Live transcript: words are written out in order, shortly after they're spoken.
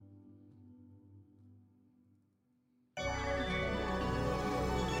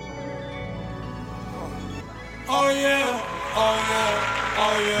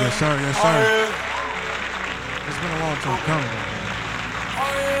sir, yes, sir. It's been a long time coming.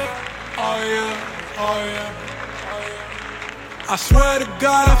 I swear to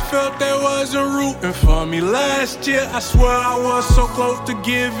God, I felt they wasn't rooting for me last year. I swear I was so close to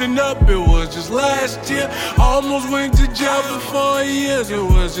giving up, it was just last year. Almost went to jail for 4 years, it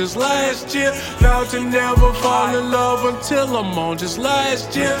was just last year. Vowed to never fall in love until I'm on just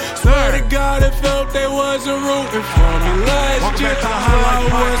last year. Swear to God, I felt they wasn't rooting for me last year. I swear I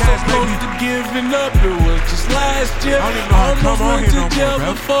was so close to giving up, it was just last year. Almost went to jail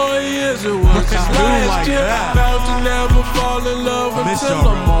for 4 years, it was just last year. Vowed to never fall in love until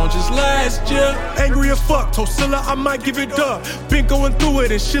I'm on just last year. Angry as fuck, told Scylla I might give it up. Been going through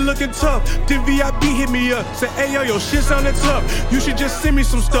it and shit looking tough. Then VIP hit me up, said, hey yo, your shit sounded tough. You should just send me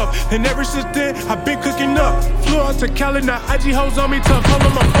some stuff. And ever since then, I've been cooking up. Flew out to Cali, now IG hoes on me tough. Hold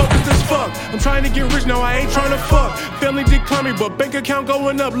on, I'm focused as fuck. I'm trying to get rich, now I ain't trying to fuck. Family decline me, but bank account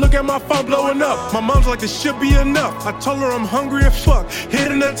going up. Look at my phone blowing up. My mom's like, this should be enough. I told her I'm hungry as fuck.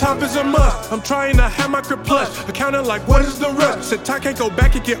 Hitting the top is a must. I'm trying to have my crib plush. Accounting like, what is the rush? Said time can't go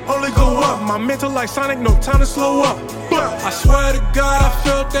back, it can only go up. My mental like Sonic, no time to slow up. I swear to God, I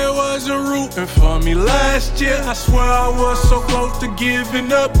felt they wasn't rooting for me last year. I swear I was so close to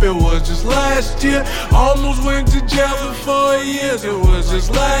giving up, it was just last year. Almost went to jail for 4 years, it was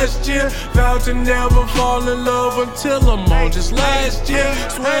just last year. Vowed to never fall in love until I'm on just last year.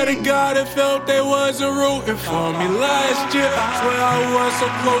 Swear to God, I felt they wasn't rooting for me last year. Swear I was so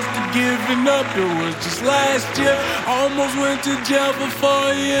close to giving up, it was just last year. Almost went to jail for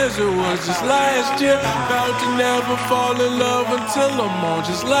 4 years, it was just last year. Vowed to never fall in love until I'm on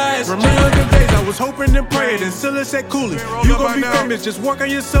just last year. Remember the days I was hoping and praying, and Scylla said, cool it, you gon' be famous, just work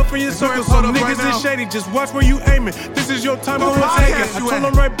on yourself and your circle. Some niggas is shady, just watch where you aiming. This is your time, go and take it. I told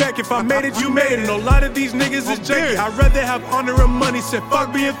them right back, if I made it, you made it. And a lot of these niggas is janky. I'd rather have honor and money, said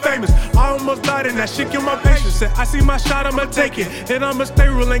fuck being famous. I almost died and that shit killed my patience. Said I see my shot, I'ma take it. And I'ma stay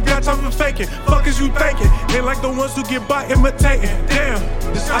real, ain't got time for faking. Fuck is you thinking? Ain't like the ones who get by imitating. Damn,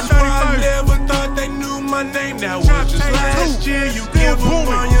 this I swear I never thought they knew my name. That was just last year. You give up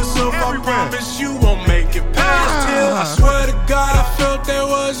on yourself, I promise you won't make it past here. I swear to God, I felt they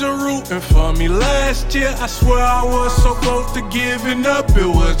wasn't rooting for me last year. I swear I was so close to giving up, it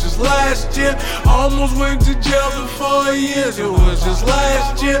was just last year. Almost went to jail for 4 years, it was just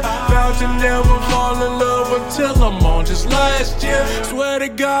last year. Vowed to never fall in love until I'm on just last year. Swear to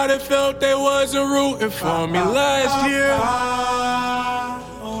God, I felt they wasn't rooting for me last year.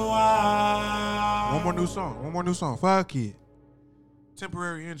 One more new song. Fuck it.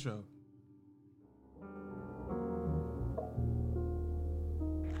 Temporary intro.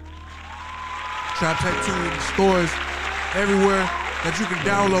 Trap Tech 2 in stores everywhere that you can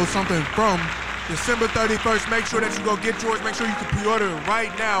download something from. December 31st, make sure that you go get yours. Make sure you can pre-order it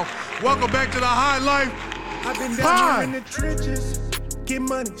right now. Welcome back to the High Life. I've been down here in the trenches. Get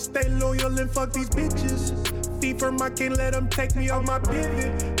money, stay loyal and fuck these bitches. Fee firm, I can't let them take me off my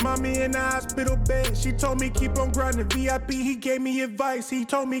pivot. Mommy in the hospital bed, she told me keep on grinding. VIP, he gave me advice, he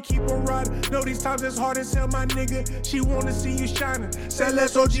told me keep on riding. Know these times it's hard as hell, my nigga. She wanna see you shining. Said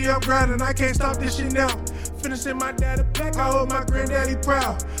let's OG, I'm grinding, I can't stop this shit now. Finishing my dad a pack, I hold my granddaddy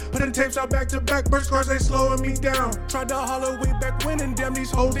proud. Putting tapes out back to back, birth scars, they slowing me down. Tried to holler way back when, and damn,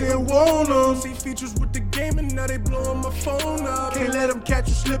 these hoes didn't want them. See features with the game, and now they blowing my phone up. Can't let them catch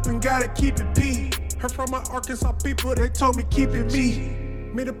you slipping, gotta keep it P. Heard from my Arkansas people, they told me keep it me.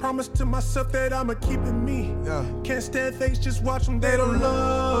 Made a promise to myself that I'ma keep it me. Yeah. Can't stand things, just watch them, they don't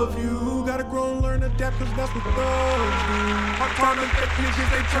love you. Gotta grow and learn, adapt, cause that's what thugs do. Hard time to get niggas,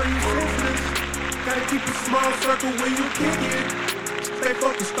 they turn you senseless. Gotta keep a small circle when you kick it. Stay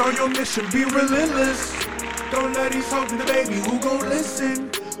focused on your mission, be relentless. Don't let these hoes in the baby, who gon'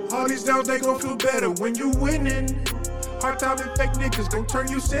 listen? All these downs, they gon' feel better when you winning. Hard time and fake niggas gon' turn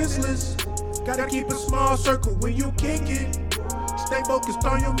you senseless. Gotta keep a small circle when you kick it. Stay focused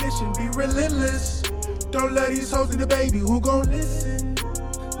on your mission, be relentless. Don't let these hoes in the baby, who gon' listen?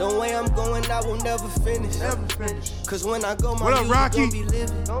 The way I'm going, I will never finish. Never finish. Cause when I go, my What up, music Rocky? gon' be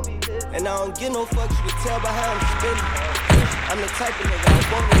living. And I don't get no fucks, you can tell by how I'm spinning. I'm the type of nigga I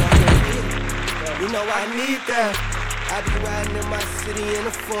want me, I'm gonna get it. You know I need that. I be riding in my city in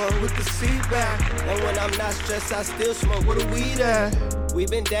the foreign with the seat back. And when I'm not stressed, I still smoke with a weed at. We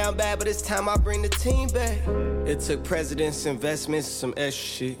been down bad, but it's time I bring the team back. It took presidents, investments, some extra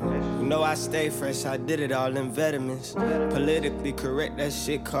shit. You know I stay fresh, I did it all in vitamins. Politically correct, that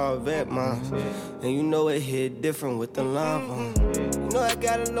shit called vet moms. And you know it hit different with the love on. You know I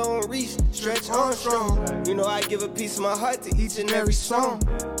got a long reach, stretch Armstrong. You know I give a piece of my heart to each and every song.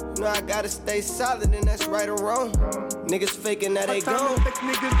 You know I gotta stay solid, and that's right or wrong. Niggas faking that they gone. Fake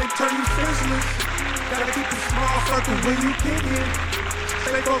niggas, they turn you senseless. Gotta keep a small circle when you kick it.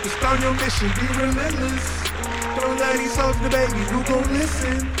 Stay focused on your mission, be relentless. Don't let these hoes the baby, who gon'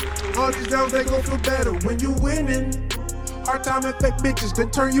 listen? All these downs, they gon' feel better when you winning. Hard time and fake bitches, they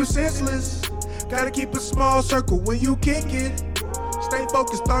turn you senseless. Gotta keep a small circle when you kick it. Stay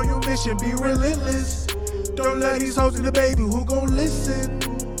focused on your mission, be relentless. Don't let these hoes in the baby, who gon' listen?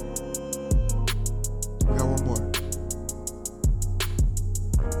 We got one more.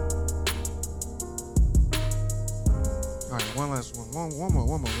 All right, one last one. One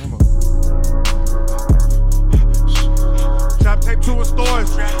more. Trap tape 2 in stores.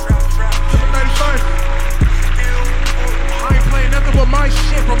 December 31st. I ain't playing nothing but my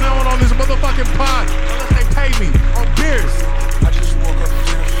shit from now on this motherfucking pod unless they pay me on beers. I just woke up to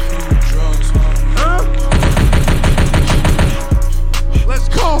a few drugs, Huh? Let's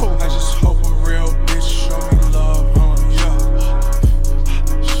go. I just hope a real bitch show me love, yeah.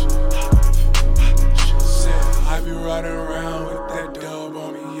 Said I be riding around with that dub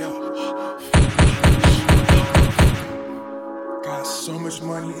on me, yeah. Got so much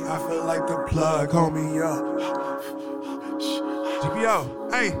money, I feel like the plug, homie, yeah. GPO,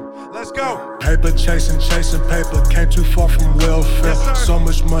 hey, let's go. Paper chasing paper, came too far from welfare. Yes, sir. So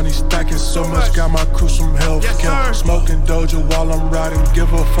much money stacking, so much, got my crew some health Yes, care. sir. Smoking Doja while I'm riding,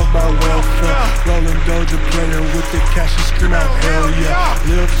 give a fuck about welfare. Yeah. Rolling Doja, playing with the cash, she scream out hell yeah.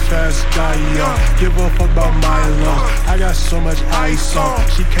 Live fast, die young, give a fuck about my love. I got so much ice on,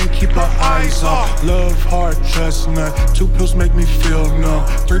 she can't keep her eyes off. Love hard, trust none. 2 pills make me feel numb,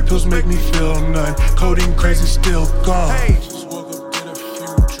 3 pills make me feel none. Codeine crazy, still gone. Hey. Just woke up, did a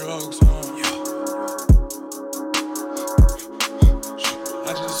few drugs,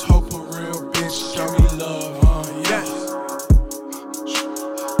 I just hope a real bitch show me love, Yes.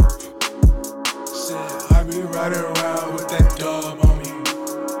 Said I be riding around with that dub on me.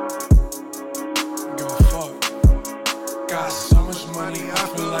 Give a fuck. Got so much money, I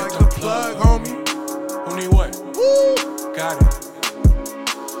feel like the plug, homie. Who need what? Woo. Got it.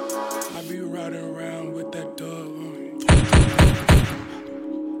 I be riding around with that dub on me.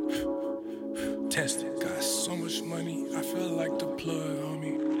 Test it. Got so much money, I feel like the plug,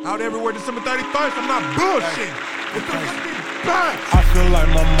 homie. Out everywhere December 31st. I'm not bullshit. It's gonna be back. I feel like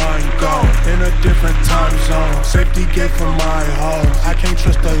my mind gone in a different time zone. Safety gate from my home. I can't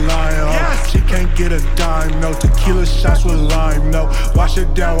trust a lion. Yes. She can't get a dime, no. Tequila shots with lime, no. Wash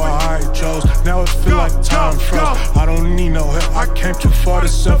it down while I chose. Now it feel like time froze. I don't need no help. I came too far to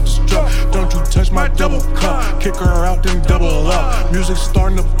self-destruct. Don't you touch my double cup. Kick her out, then double up. Music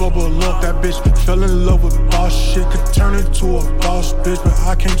starting to bubble up. That bitch fell in love with boss shit. Could turn into a boss bitch, but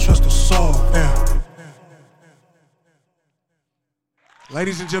I can't trust a soul. Yeah.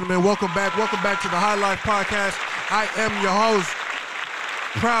 Ladies and gentlemen, welcome back. Welcome back to the High Life Podcast. I am your host.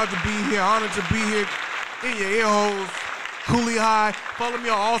 Proud to be here. Honored to be here in your ear holes. Cooley High. Follow me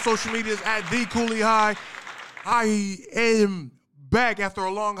on all social medias at The Cooley High. I am back after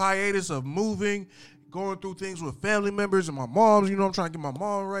a long hiatus of moving, going through things with family members and my moms. You know, I'm trying to get my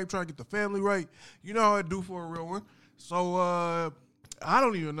mom right, trying to get the family right. You know how I do for a real one. So I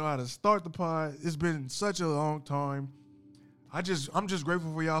don't even know how to start the pod. It's been such a long time. I'm just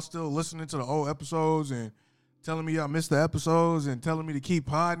grateful for y'all still listening to the old episodes and telling me y'all missed the episodes and telling me to keep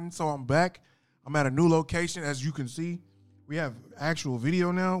podding. So I'm back. I'm at a new location, as you can see. We have actual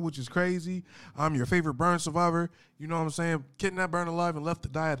video now, which is crazy. I'm your favorite burn survivor. You know what I'm saying? Kidnapped, burned alive, and left to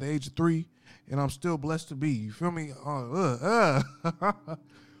die at the age of 3. And I'm still blessed to be. You feel me?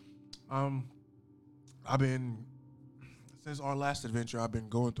 I've been, since our last adventure, I've been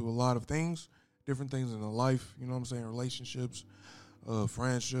going through a lot of things. Different things in the life, you know what I'm saying, relationships,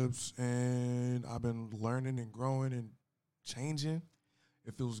 friendships, and I've been learning and growing and changing.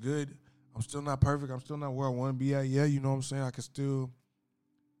 It feels good. I'm still not perfect. I'm still not where I want to be at yet, you know what I'm saying? I can still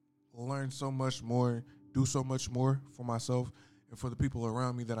learn so much more, do so much more for myself and for the people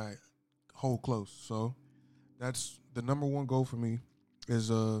around me that I hold close. So that's the number one goal for me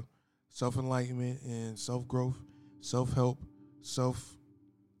is self-enlightenment and self-growth, self-help,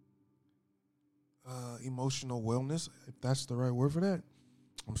 emotional wellness, if that's the right word for that.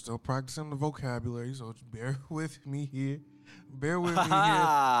 I'm still practicing the vocabulary, so bear with me here. Bear with me here.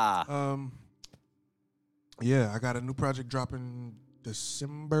 Yeah, I got a new project dropping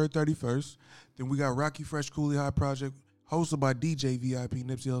December 31st. Then we got Rocky Fresh Cooley High project hosted by DJ VIP,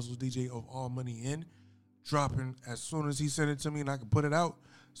 Nipsey Hussle's DJ of All Money In, dropping as soon as he sent it to me and I can put it out.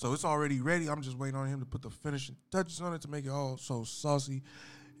 So it's already ready. I'm just waiting on him to put the finishing touches on it to make it all so saucy.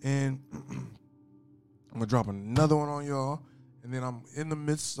 And I'm going to drop another one on y'all And then I'm in the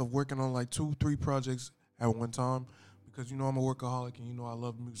midst of working on like 2-3 projects at one time because, I'm a workaholic and, I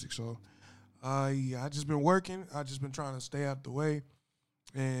love music. So I just been working. I just been trying to stay out the way.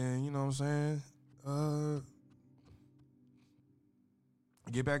 And, you know what I'm saying?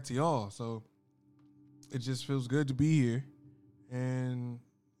 Get back to y'all. So it just feels good to be here. And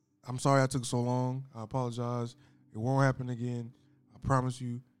I'm sorry I took so long. I apologize. It won't happen again. I promise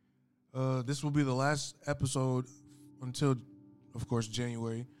you. This will be the last episode until, of course,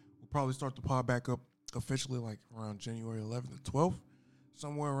 January. We'll probably start the pod back up officially like around January 11th or 12th,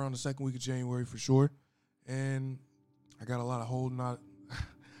 somewhere around the second week of January for sure. And I got a whole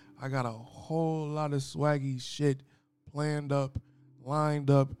lot of swaggy shit planned up, lined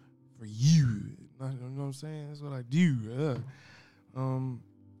up for you. You know what I'm saying? That's what I do.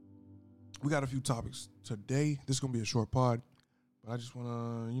 We got a few topics today. This is going to be a short pod, but I just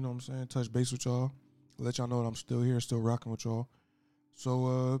want to, touch base with y'all, let y'all know that I'm still here, still rocking with y'all.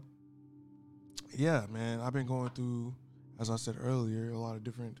 So, yeah, man, I've been going through, as I said earlier, a lot of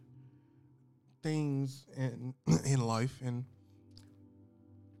different things in life and,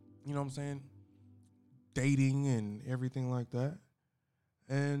 dating and everything like that.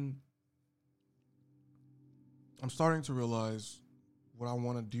 And I'm starting to realize what I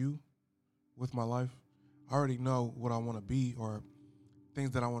want to do with my life. I already know what I want to be or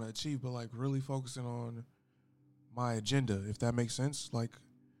things that I want to achieve, but like really focusing on my agenda, if that makes sense. Like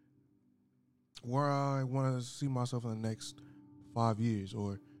where I want to see myself in the next 5 years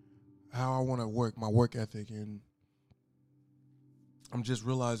or how I want to work, my work ethic. And I'm just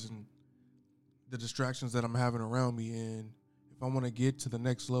realizing the distractions that I'm having around me. And if I want to get to the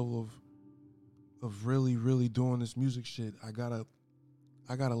next level of really, really doing this music shit, I gotta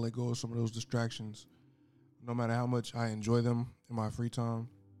let go of some of those distractions, no matter how much I enjoy them in my free time.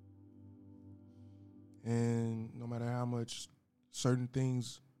 And no matter how much certain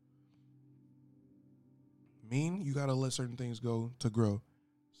things mean, you gotta let certain things go to grow.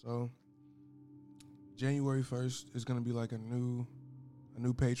 So January 1st is gonna be like a new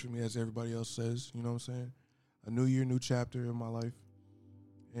page for me, as everybody else says, you know what I'm saying? A new year, new chapter in my life.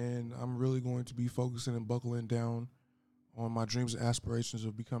 And I'm really going to be focusing and buckling down on my dreams and aspirations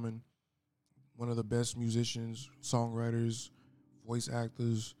of becoming one of the best musicians, songwriters, voice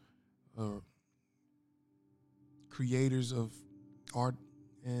actors, creators of art.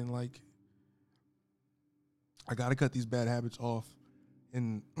 And like, I got to cut these bad habits off.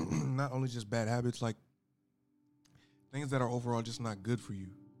 And not only just bad habits, like things that are overall just not good for you.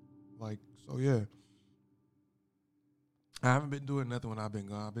 Like, so yeah. I haven't been doing nothing when I've been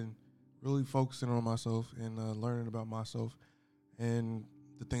gone. I've been really focusing on myself and learning about myself and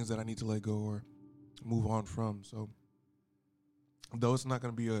the things that I need to let go or move on from. So, though it's not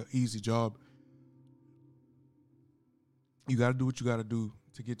going to be an easy job, you got to do what you got to do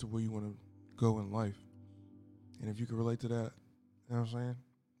to get to where you want to go in life. And if you can relate to that, you know what I'm saying?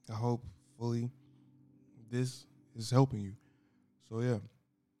 I hope fully this is helping you. So, yeah.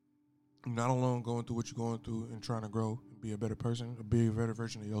 You're not alone going through what you're going through and trying to grow and be a better person, be a better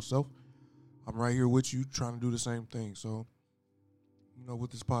version of yourself. I'm right here with you trying to do the same thing. So, you know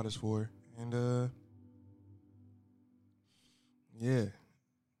what this pod is for. And, yeah.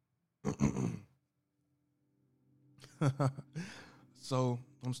 So,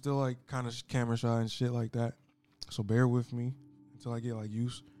 I'm still, like, kind of camera shy and shit like that. So, bear with me until I get, like,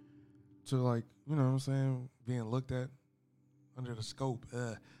 used to, like, you know what I'm saying, being looked at under the scope,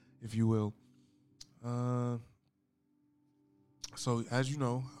 if you will. So, as you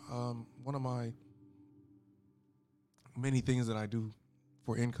know, one of my many things that I do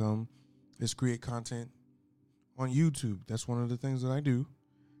for income is create content on YouTube. That's one of the things that I do.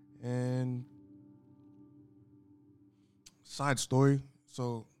 And side story,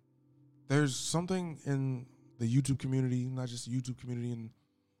 so there's something in the YouTube community, not just the YouTube community, in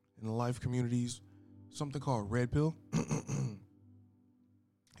the life communities, something called Red Pill.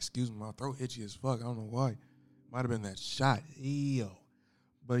 Excuse me, my throat itchy as fuck. I don't know why. Might have been that shot. Ew.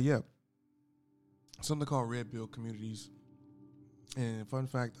 But yeah, something called Red Pill communities. And fun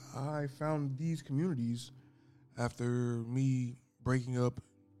fact, I found these communities after me breaking up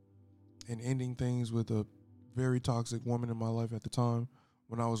and ending things with a very toxic woman in my life at the time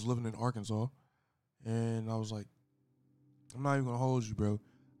when I was living in Arkansas. And I was like, I'm not even going to hold you, bro.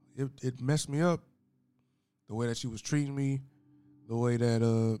 It messed me up. The way that she was treating me, the way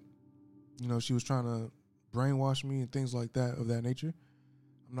that, she was trying to brainwash me and things like that, of that nature.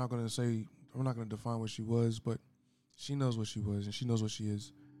 I'm not going to define what she was, but she knows what she was and she knows what she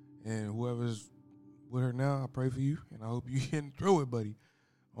is. And whoever's with her now, I pray for you and I hope you getting through it, buddy.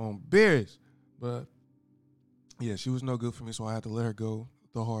 On beers. But yeah, she was no good for me, so I had to let her go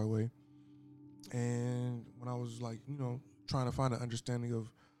the hard way. And when I was like, trying to find an understanding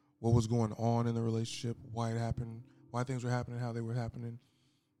of what was going on in the relationship, why it happened, why things were happening, how they were happening,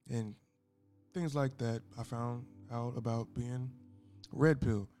 and things like that, I found out about being red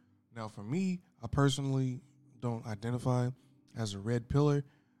pill. Now, for me, I personally don't identify as a red pillar,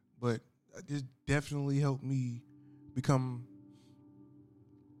 but it definitely helped me become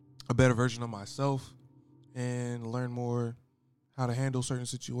a better version of myself and learn more how to handle certain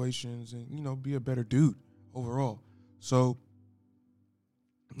situations and, be a better dude overall. So,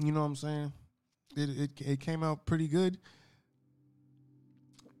 you know what I'm saying? It came out pretty good.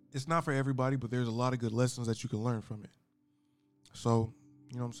 It's not for everybody, but there's a lot of good lessons that you can learn from it. So,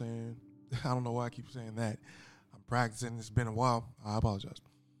 you know what I'm saying? I don't know why I keep saying that. I'm practicing. It's been a while. I apologize.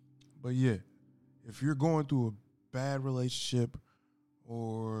 But yeah, if you're going through a bad relationship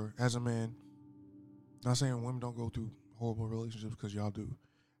or as a man, not saying women don't go through horrible relationships because y'all do.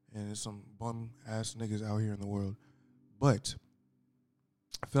 And there's some bum-ass niggas out here in the world. But,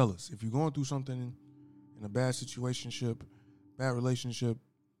 fellas, if you're going through something in a bad situationship, bad relationship,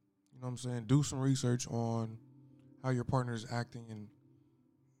 you know what I'm saying, do some research on how your partner is acting and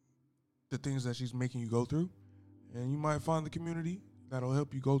the things that she's making you go through. And you might find the community that'll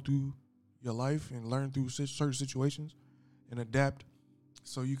help you go through your life and learn through certain situations and adapt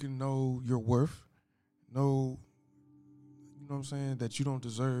so you can know your worth, know, you know what I'm saying, that you don't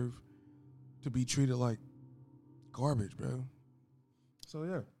deserve to be treated like garbage, bro. So,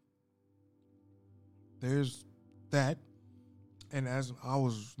 yeah. There's that. And as I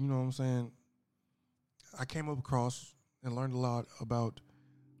was, you know what I'm saying, I came up across and learned a lot about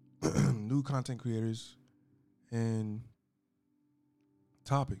new content creators and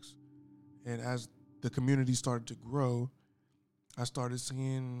topics. And as the community started to grow, I started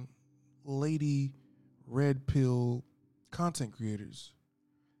seeing lady red pill content creators.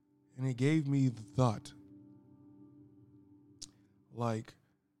 And it gave me the thought, like,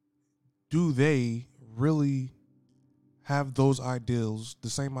 do they really have those ideals, the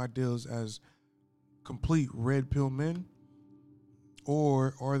same ideals as complete red pill men?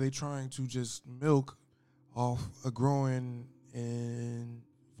 Or are they trying to just milk off a growing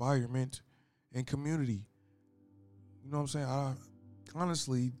environment and community? You know what I'm saying? I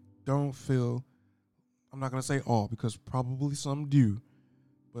honestly don't feel, I'm not going to say all because probably some do,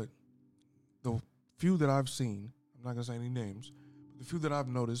 but the few that I've seen, I'm not going to say any names, but the few that I've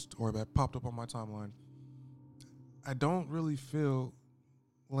noticed or that popped up on my timeline, I don't really feel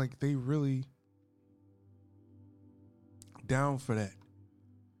like they really down for that.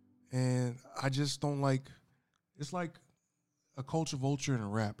 And I just don't like, it's like a culture vulture in a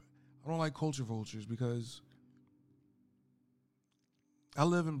rap. I don't like culture vultures because I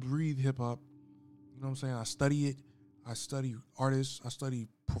live and breathe hip hop. You know what I'm saying? I study it. I study artists. I study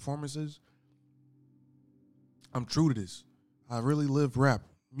performances. I'm true to this. I really live rap,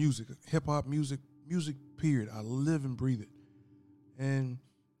 music, hip hop, music, period. I live and breathe it. And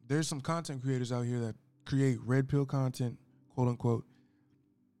there's some content creators out here that create red pill content, quote unquote,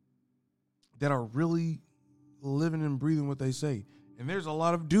 that are really living and breathing what they say. And there's a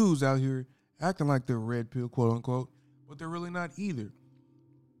lot of dudes out here acting like they're red pill, quote unquote, but they're really not either.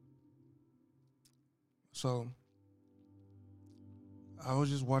 So I was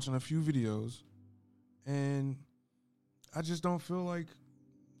just watching a few videos and I just don't feel like,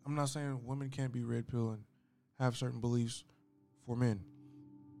 I'm not saying women can't be red pill and have certain beliefs for men,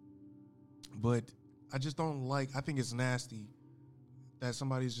 but I just don't like, I think it's nasty that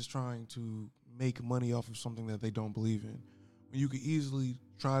somebody's just trying to make money off of something that they don't believe in. When you could easily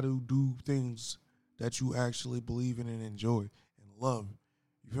try to do things that you actually believe in and enjoy and love.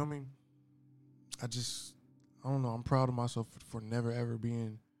 You feel me? I don't know. I'm proud of myself for never, ever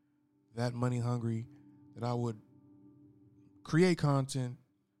being that money hungry that I would create content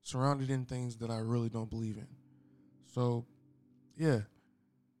surrounded in things that I really don't believe in. So, yeah,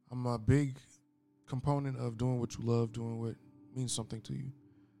 I'm a big component of doing what you love, doing what means something to you.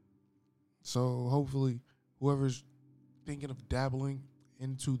 So hopefully whoever's thinking of dabbling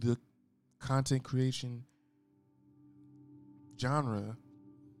into the content creation genre,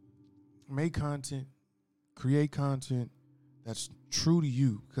 make content, create content that's true to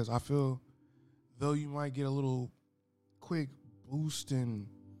you. Because I feel though you might get a little quick boost in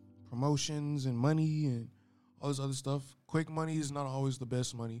promotions and money and all this other stuff, quick money is not always the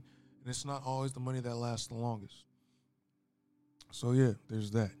best money. And it's not always the money that lasts the longest. So, yeah,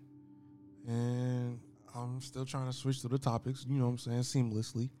 there's that. And I'm still trying to switch to the topics, you know what I'm saying,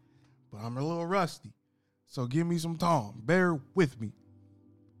 seamlessly. But I'm a little rusty. So give me some time. Bear with me.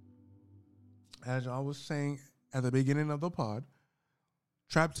 As I was saying at the beginning of the pod,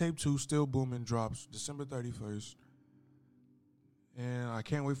 Trap Tape 2 Still Booming drops December 31st. And I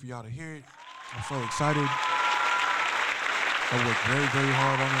can't wait for y'all to hear it. I'm so excited. I worked very, very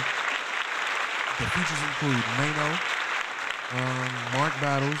hard on it. The features include Mano, Mark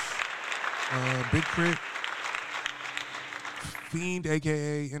Battles, Big Crit, Fiend,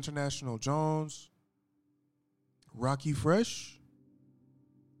 a.k.a. International Jones, Rocky Fresh,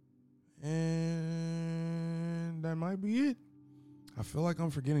 and that might be it. I feel like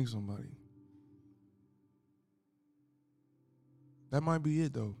I'm forgetting somebody. That might be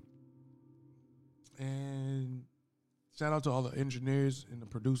it, though. And shout out to all the engineers and the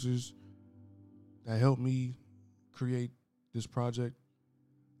producers that helped me create this project.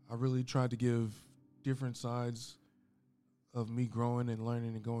 I really tried to give different sides of me growing and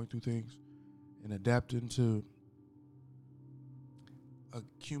learning and going through things and adapting to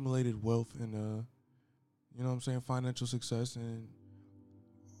accumulated wealth and, you know what I'm saying, financial success and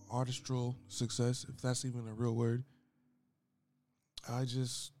artistral success, if that's even a real word. I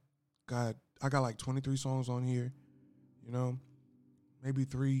got like 23 songs on here, you know, maybe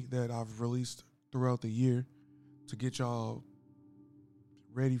 3 that I've released throughout the year to get y'all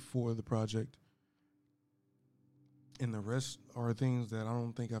ready for the project. And the rest are things that I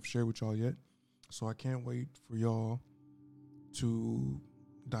don't think I've shared with y'all yet. So I can't wait for y'all to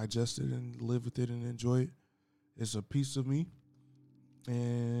digest it and live with it and enjoy it. It's a piece of me.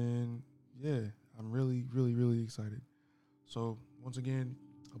 And yeah, I'm really, really, really excited. So once again,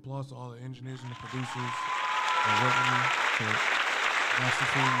 applause to all the engineers and the producers that work with me to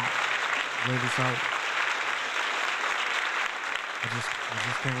masterfully lay this out. I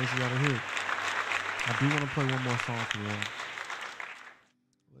just can't wait for y'all to hear it. I do want to play one more song for y'all.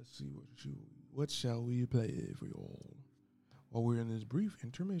 Let's see what shall we play for y'all while we're in this brief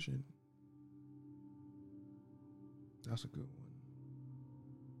intermission. That's a good one.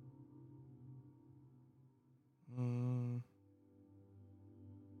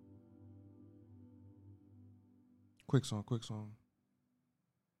 Quick song.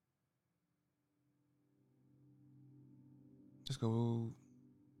 Let's go.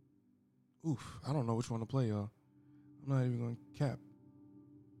 Oof, I don't know which one to play, y'all. I'm not even going to cap.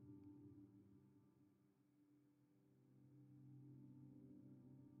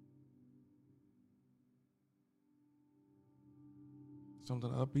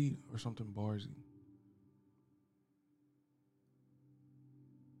 Something upbeat or something barsy?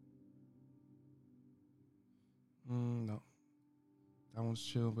 No. That one's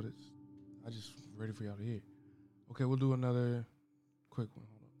chill, but I just ready for y'all to hear it. Okay, we'll do another quick one.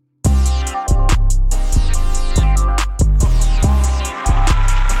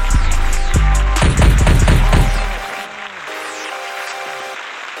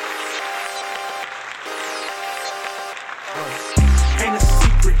 Hold on. Ain't a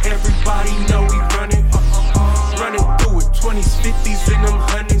secret, everybody know we running. Running through it, 20s, 50s, and them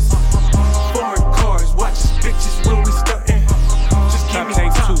hundreds. Foreign cars, watches, bitches when we stuntin'. Just give me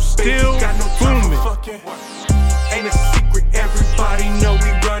time, still got no time for fucking. Ain't a secret, everybody know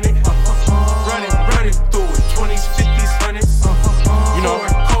we running. Running through it, 20s, 50s, hundreds. You know,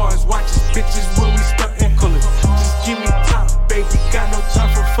 foreign cars, watches, bitches when we stuntin'. Just give me time, baby, got no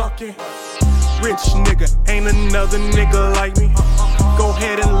time for fucking. Rich nigga, ain't another nigga like me. Go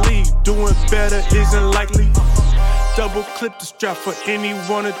ahead and leave, doing better isn't likely. Double clip the strap for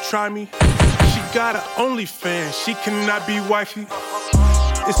anyone to try me. She got an OnlyFans, she cannot be wifey.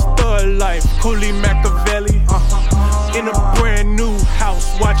 It's thug life, Cooley Machiavelli. In a brand new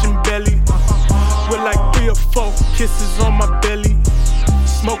house, watching Belly. With like 3 or 4 kisses on my belly.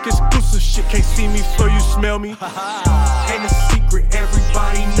 Smoke exclusive shit, can't see me before you smell me. Ain't a secret,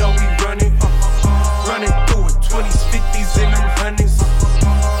 everybody know we running. Running through it, 20s, 50s, and them hundreds.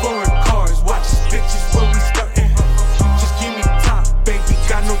 Foreign cars, watches, bitches when we stuntin'. Just give me time, baby,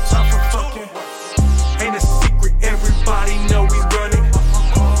 got no time for fucking. Ain't a secret, everybody know we running.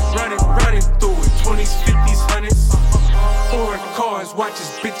 Running through it, 20s, 50s, hundreds. Foreign cars, watches,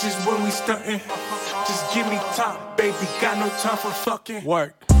 bitches when we stuntin'. Just give me time, baby, got no time for fucking.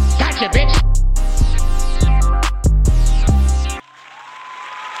 Work. Gotcha, bitch.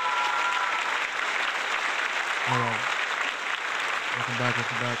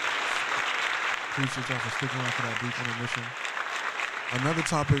 Welcome back. Appreciate y'all for sticking around for that brief intermission. Another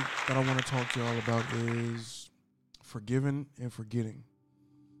topic that I want to talk to y'all about is forgiving and forgetting.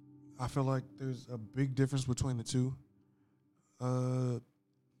 I feel like there's a big difference between the two. All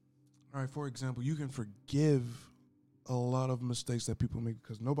right, for example, you can forgive a lot of mistakes that people make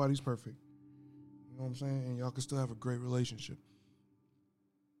because nobody's perfect. You know what I'm saying? And y'all can still have a great relationship.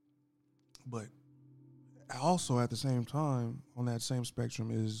 But also at the same time, on that same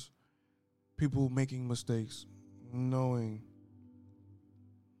spectrum, is people making mistakes, knowing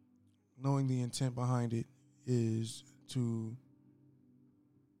the intent behind it is to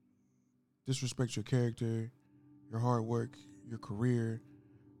disrespect your character, your hard work, your career,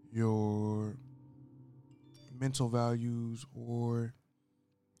 your mental values, or,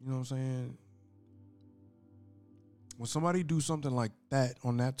 you know what I'm saying? When somebody do something like that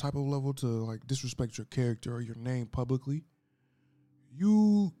on that type of level to like disrespect your character or your name publicly,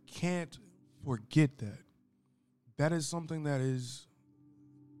 you can't forget that. That is something that is,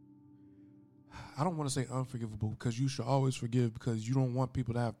 I don't want to say unforgivable, because you should always forgive, because you don't want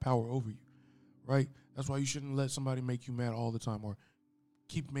people to have power over you, right? That's why you shouldn't let somebody make you mad all the time or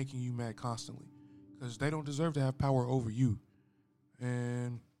keep making you mad constantly, because they don't deserve to have power over you.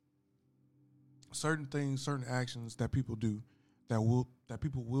 And certain things, certain actions that people do, that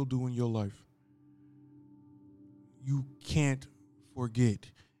people will do in your life, you can't forget.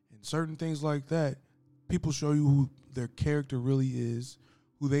 And certain things like that, people show you who their character really is,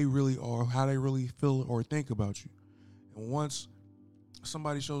 who they really are, how they really feel or think about you. And once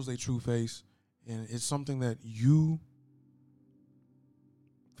somebody shows their true face and it's something that you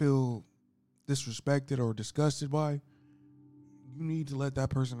feel disrespected or disgusted by, you need to let that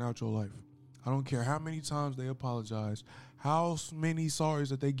person out your life. I don't care how many times they apologize, how many sorries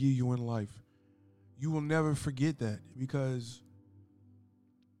that they give you in life. You will never forget that, because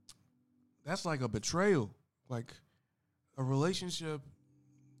that's like a betrayal. Like a relationship,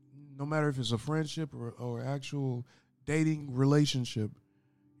 no matter if it's a friendship or actual dating relationship,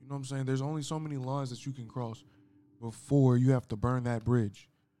 you know what I'm saying? There's only so many lines that you can cross before you have to burn that bridge.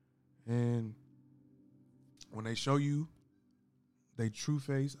 And when they show you their true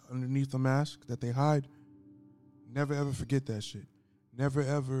face underneath the mask that they hide, never ever forget that shit. Never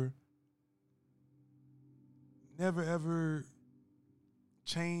ever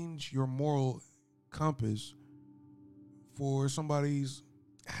change your moral compass for somebody's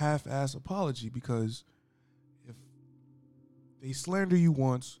half-ass apology, because if they slander you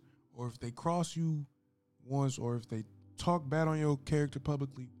once, or if they cross you once, or if they talk bad on your character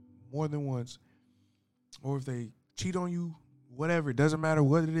publicly more than once, or if they cheat on you, whatever, it doesn't matter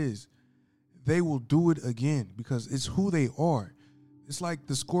what it is, they will do it again, because it's who they are. It's like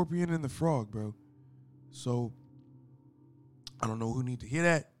the scorpion and the frog, bro. So I don't know who need to hear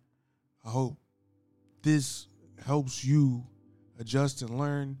that. I hope this helps you adjust and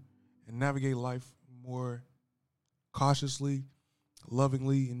learn and navigate life more cautiously,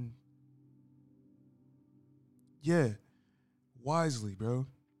 lovingly, and wisely, bro.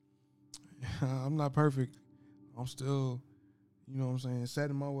 I'm not perfect. I'm still, you know what I'm saying,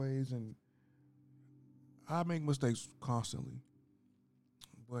 set in my ways, and I make mistakes constantly.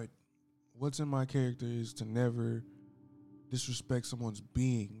 But what's in my character is to never disrespect someone's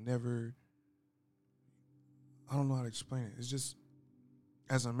being, never, I don't know how to explain it. It's just,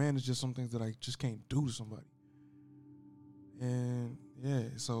 as a man, it's just some things that I just can't do to somebody. And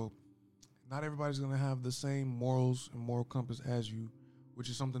so not everybody's going to have the same morals and moral compass as you, which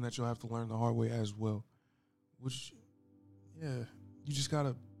is something that you'll have to learn the hard way as well. Which, you just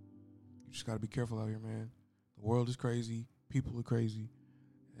gotta be careful out here, man. The world is crazy, people are crazy,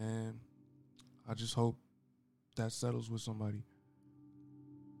 and I just hope that settles with somebody.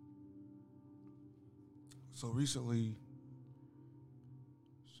 So recently,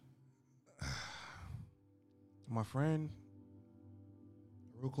 my friend,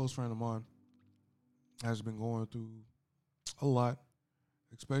 a real close friend of mine, has been going through a lot,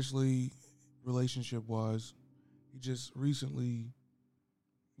 especially relationship-wise. He just recently,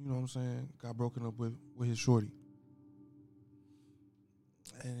 you know what I'm saying, got broken up with his shorty.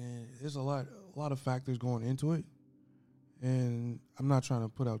 And there's a lot of factors going into it. And I'm not trying to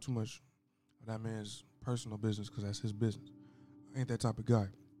put out too much of that man's personal business, because that's his business. I ain't that type of guy.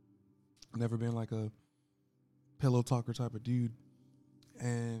 Never been like a pillow talker type of dude.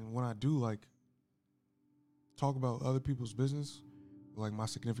 And when I do like talk about other people's business, like my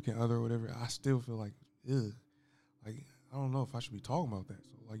significant other or whatever, I still feel like, ugh. Like, I don't know if I should be talking about that.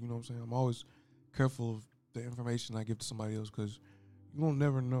 So, like, you know what I'm saying? I'm always careful of the information I give to somebody else, because you won't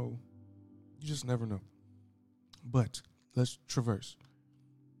never know. You just never know. But let's traverse.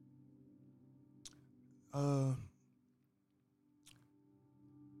 I'm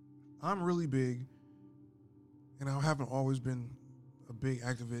really big, and I haven't always been a big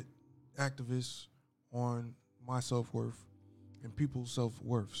activist on my self-worth and people's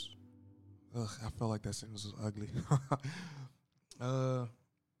self-worths. Ugh, I felt like that sentence was ugly. But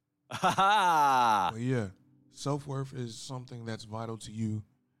yeah, self-worth is something that's vital to you.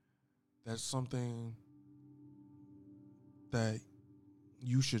 That's something that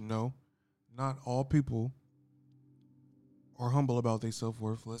you should know. Not all people are humble about their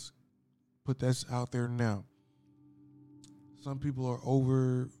self-worth. Let's put that out there now. Some people are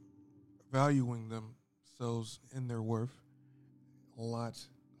overvaluing themselves in their worth a lot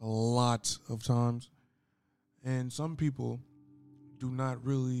of times. And some people do not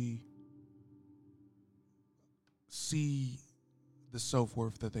really see the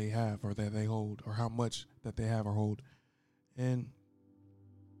self-worth that they have or that they hold or how much that they have or hold. And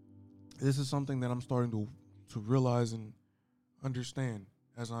this is something that I'm starting to realize and understand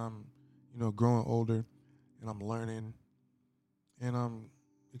as I'm, growing older and I'm learning and I'm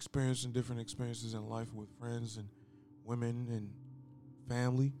experiencing different experiences in life with friends and women and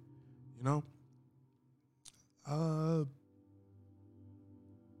family,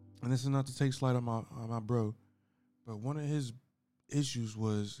 And this is not to take slight on my bro, but one of his issues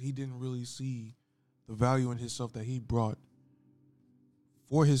was he didn't really see the value in himself that he brought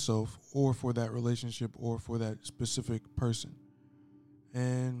for himself or for that relationship or for that specific person.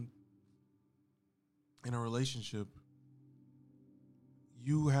 And in a relationship,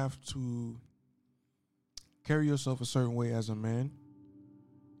 you have to carry yourself a certain way as a man,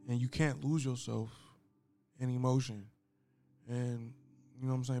 and you can't lose yourself in emotion. And you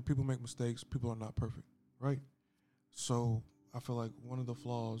know what I'm saying? People make mistakes. People are not perfect, right? So I feel like one of the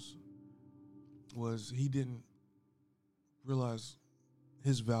flaws was he didn't realize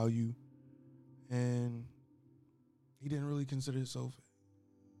his value, and he didn't really consider himself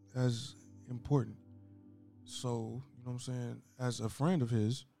as important. So, you know what I'm saying? As a friend of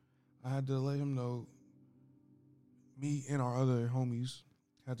his, I had to let him know, me and our other homies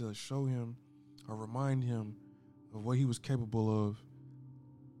had to show him or remind him of what he was capable of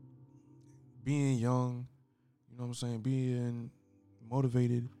being young, you know what I'm saying, being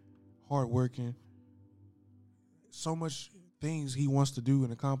motivated, hardworking, so much things he wants to do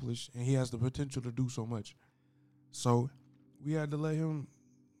and accomplish, and he has the potential to do so much. So we had to let him,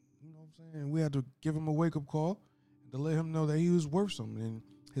 you know what I'm saying, we had to give him a wake-up call and to let him know that he was worth something and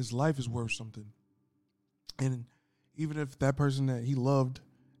his life is worth something. And even if that person that he loved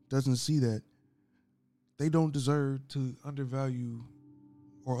doesn't see that, they don't deserve to undervalue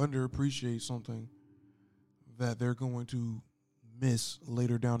or underappreciate something that they're going to miss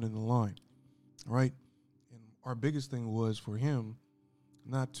later down in the line, right? And our biggest thing was for him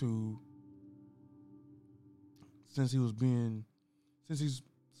not to, since he's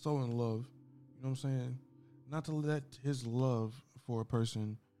so in love, you know what I'm saying, not to let his love for a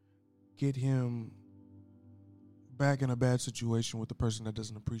person get him back in a bad situation with the person that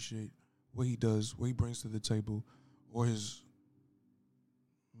doesn't appreciate what he does, what he brings to the table, or his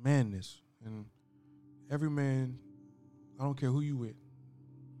manness. And every man, I don't care who you with,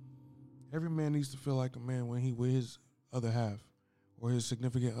 every man needs to feel like a man when he with his other half or his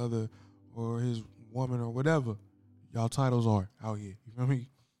significant other or his woman or whatever y'all titles are out here. You feel me?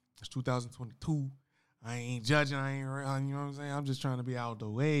 It's 2022. I ain't judging. I ain't, you know what I'm saying? I'm just trying to be out the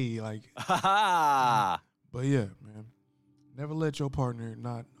way. Like, but yeah, man, never let your partner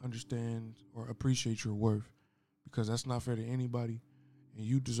not understand or appreciate your worth, because that's not fair to anybody. And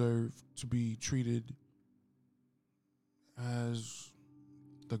you deserve to be treated as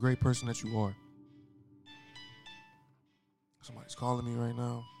the great person that you are. Somebody's calling me right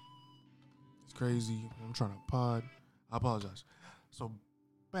now. It's crazy. I'm trying to pod. I apologize. So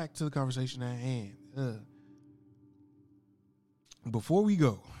back to the conversation at hand. Before we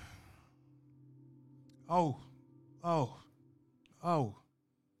go,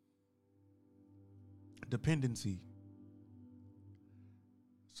 dependency.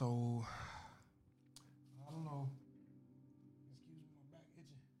 So, I don't know. Excuse me, my back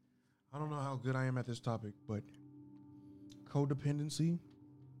itching. I don't know how good I am at this topic, but codependency,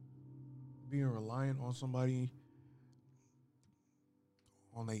 being reliant on somebody,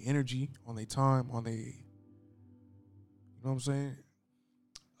 on their energy, on their time, on their, you know what I'm saying?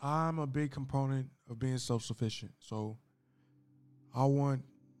 I'm a big component of being self-sufficient. So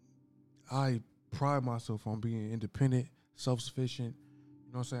I pride myself on being independent, self-sufficient.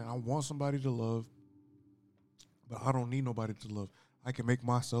 You know what I'm saying? I want somebody to love, but I don't need nobody to love. I can make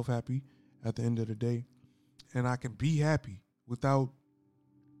myself happy at the end of the day, and I can be happy without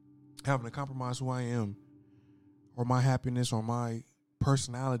having to compromise who I am or my happiness or my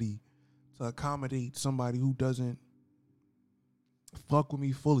personality to accommodate somebody who doesn't fuck with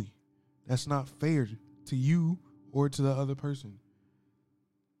me fully. That's not fair to you or to the other person.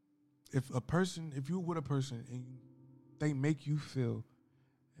 If you're with a person and they make you feel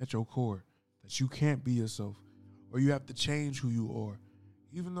at your core that you can't be yourself or you have to change who you are,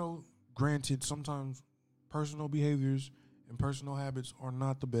 even though, granted, sometimes personal behaviors and personal habits are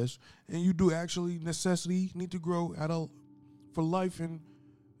not the best. And you do actually need to grow for life and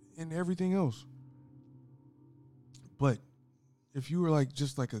everything else. But if you were like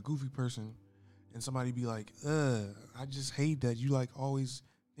just like a goofy person and somebody be like, I just hate that you like always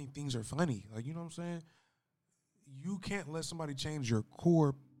think things are funny. Like, you know what I'm saying? You can't let somebody change your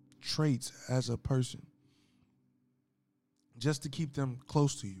core traits as a person just to keep them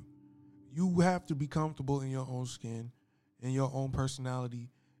close to you. You have to be comfortable in your own skin, in your own personality,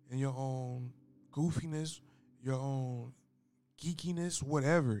 in your own goofiness, your own geekiness,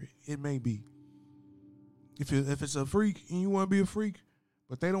 whatever it may be. If it's a freak and you want to be a freak,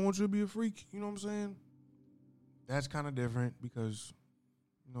 but they don't want you to be a freak, you know what I'm saying? That's kind of different because,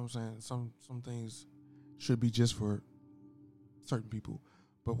 you know what I'm saying, some things should be just for certain people.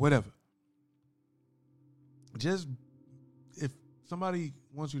 But whatever. Just if somebody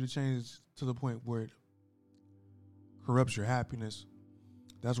wants you to change to the point where it corrupts your happiness,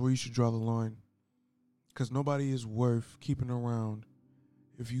 that's where you should draw the line. Because nobody is worth keeping around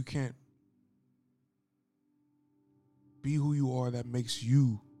if you can't be who you are that makes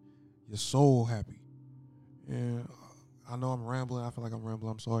your soul happy. And I know I'm rambling. I feel like I'm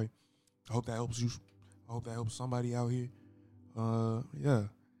rambling. I'm sorry. I hope that helps you. I hope that helps somebody out here. Yeah.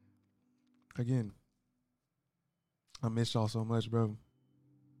 Again, I miss y'all so much, bro.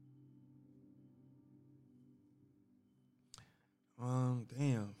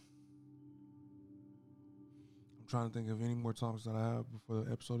 Damn. I'm trying to think of any more topics that I have before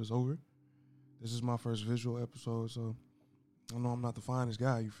the episode is over. This is my first visual episode, so I know I'm not the finest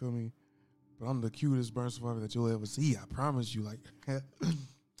guy, you feel me? But I'm the cutest burn survivor that you'll ever see. I promise you, like,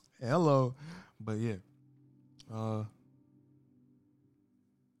 hello. But yeah.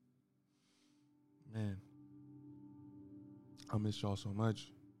 Man. I miss y'all so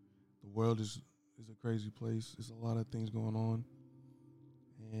much. The world is a crazy place. There's a lot of things going on.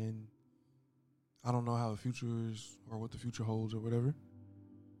 And I don't know how the future is or what the future holds or whatever.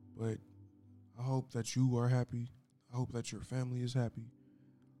 But I hope that you are happy. I hope that your family is happy.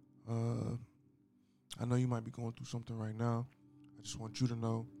 I know you might be going through something right now. I just want you to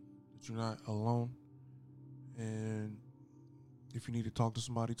know that you're not alone. And if you need to talk to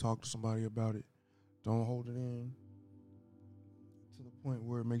somebody about it. Don't hold it in to the point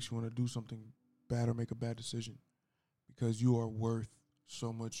where it makes you want to do something bad or make a bad decision, because you are worth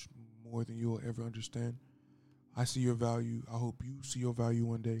so much more than you'll ever understand. I see your value. I hope you see your value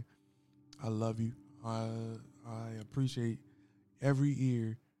one day. I love you. I appreciate every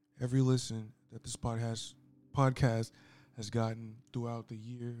ear, every listen that this podcast has gotten throughout the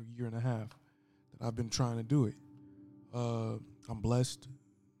year and a half that I've been trying to do it. I'm blessed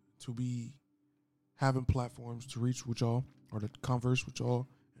to be having platforms to reach with y'all or to converse with y'all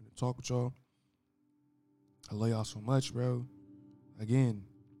and to talk with y'all. I love y'all so much, bro. Again,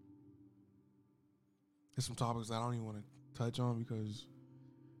 there's some topics that I don't even want to touch on because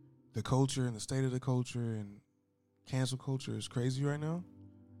the culture and the state of the culture and cancel culture is crazy right now.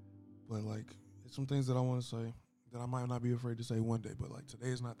 But, like, there's some things that I want to say that I might not be afraid to say one day, but, like, today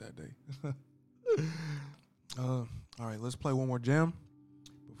is not that day. All right, let's play one more jam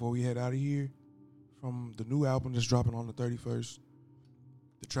before we head out of here. From the new album that's dropping on the 31st,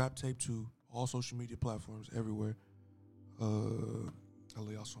 the Trap Tape 2, all social media platforms everywhere. I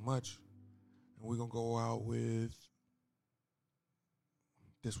love y'all so much. And we're going to go out with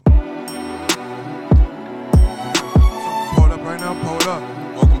this one. Pull it up right now, pull it up.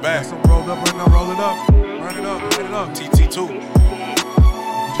 Welcome back. Some rolled up right now, roll it up. Run it up, light it up. TT2.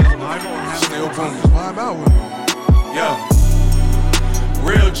 Still boom. Just vibe out with me. Yeah.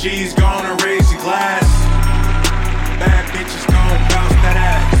 Real G's gonna raise your glass. Bad bitches gonna bounce that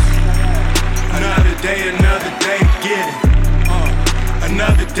ass. Another day to get it.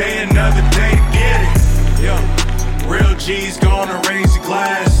 Another day to get it. Yeah. Real G's gonna raise your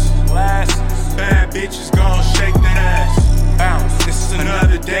glass. Bad bitches gonna shake that ass. Bounce. This is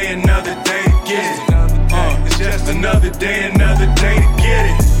another day to get it. It's just another day to get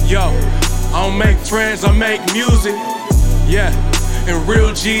it. Yo, I don't make friends, I make music. Yeah. And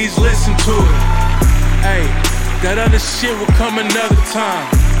real G's listen to it. Hey, that other shit will come another time.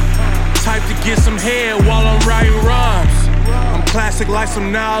 Type to get some head while I'm writing rhymes. I'm classic like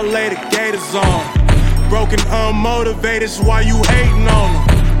some now later gators on. Broken, unmotivated is why you hating on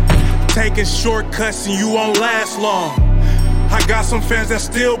them. Taking shortcuts and you won't last long. I got some fans that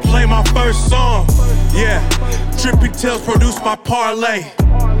still play my first song. Yeah, Trippy Tales produced by Parlay.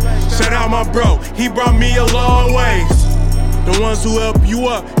 Shout out my bro, he brought me a long ways. The ones who help you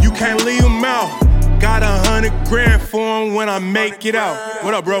up, you can't leave them out. Got 100 grand for them when I make it out.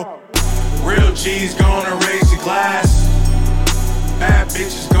 What up, bro? Real G's gonna raise your glass. Bad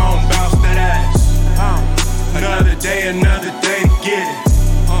bitches gon' bounce that ass. Another day to get it.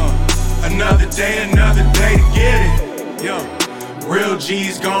 Another day to get it. Yo, real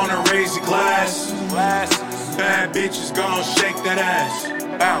G's gonna raise the glass. Bad bitches gon' shake that ass.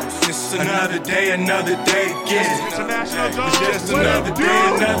 Bounce. It's another day to get it. It's just another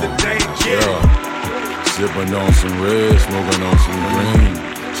day to get it. Sipping on some red, smoking on some green.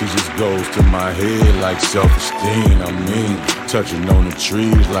 She just goes to my head like self-esteem. I mean, touching on the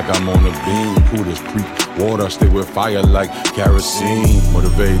trees like I'm on a beam. Cool as creek water, stay with fire like kerosene.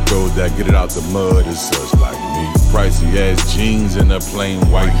 Motivate those that get it out the mud is such like me. Pricey ass jeans and a plain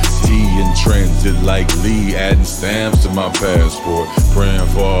white tee. In transit like Lee, adding stamps to my passport. Praying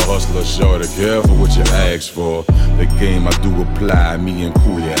for a hustler, shorty, careful what you ask for. The game I do apply, me and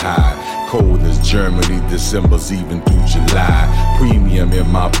Cool it high. Cold as Germany, December's even through July. Premium in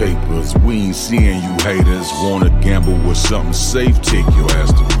my papers, we ain't seeing you haters. Wanna gamble with something safe, take your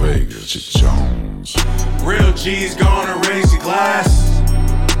ass to Vegas. Jones. Real G's gonna raise the glass.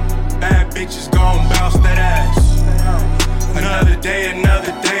 Bad bitches gon' bounce that ass. Another day to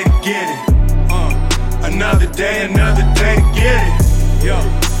get it. Another day to get it. Yo,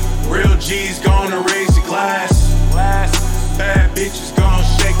 real G's gonna raise the glass. Bad bitches gon'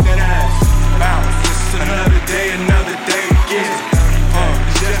 shake that ass. Bounce. It's another day to get it.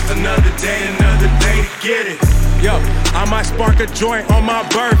 It's just another day to get it. Yo, I might spark a joint on my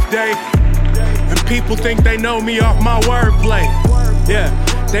birthday. And people think they know me off my wordplay. Yeah,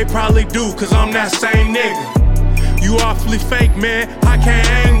 they probably do, cause I'm that same nigga. You awfully fake, man, I can't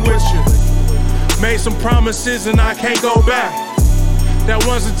hang with you. Made some promises and I can't go back. That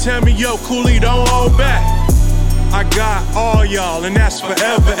ones that tell me, yo, Cooley, don't hold back. I got all y'all, and that's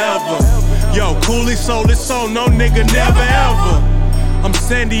forever, ever. Yo, Cooley sold his soul, no nigga, never, ever. I'm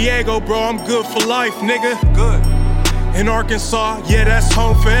San Diego, bro, I'm good for life, nigga. Good. In Arkansas, yeah, that's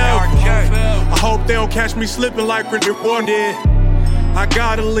home forever. I hope they don't catch me slipping like Ricky Boy did. I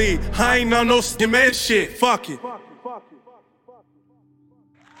gotta leave, I ain't on no man shit, fuck it.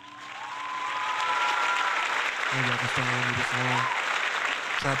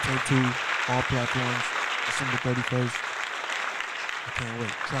 Trap Tape 2, all platforms, December 31st. I can't wait.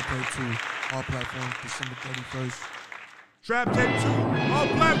 Trap Tape 2, all platforms, December 31st. Trap Tape 2, all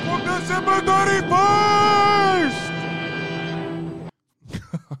platforms, December 31st!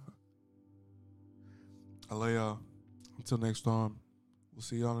 I love y'all. Until next time, we'll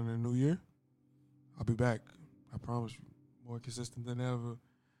see y'all in the new year. I'll be back. I promise you. More consistent than ever.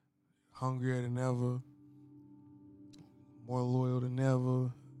 Hungrier than ever. More loyal than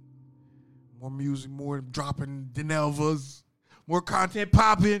ever. More music, more dropping than ever. More content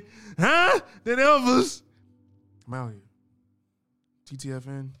popping, than ever. I'm out here.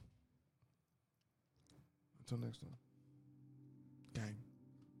 TTFN. Until next time. Gang.